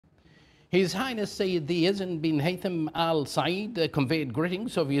His Highness Sayyid Theyazin bin Haitham Al Sayyid conveyed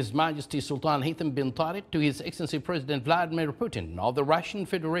greetings of His Majesty Sultan Haitham bin Tarik to His Excellency President Vladimir Putin of the Russian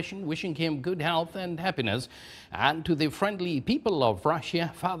Federation, wishing him good health and happiness, and to the friendly people of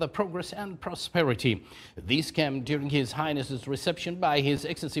Russia further progress and prosperity. This came during His Highness's reception by His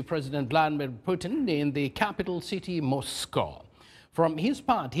Excellency President Vladimir Putin in the capital city Moscow. From his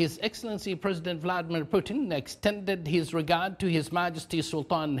part, His Excellency President Vladimir Putin extended his regard to His Majesty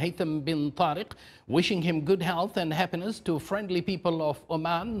Sultan Haitham bin Tarik, wishing him good health and happiness, to friendly people of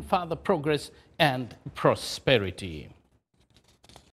Oman, further progress and prosperity.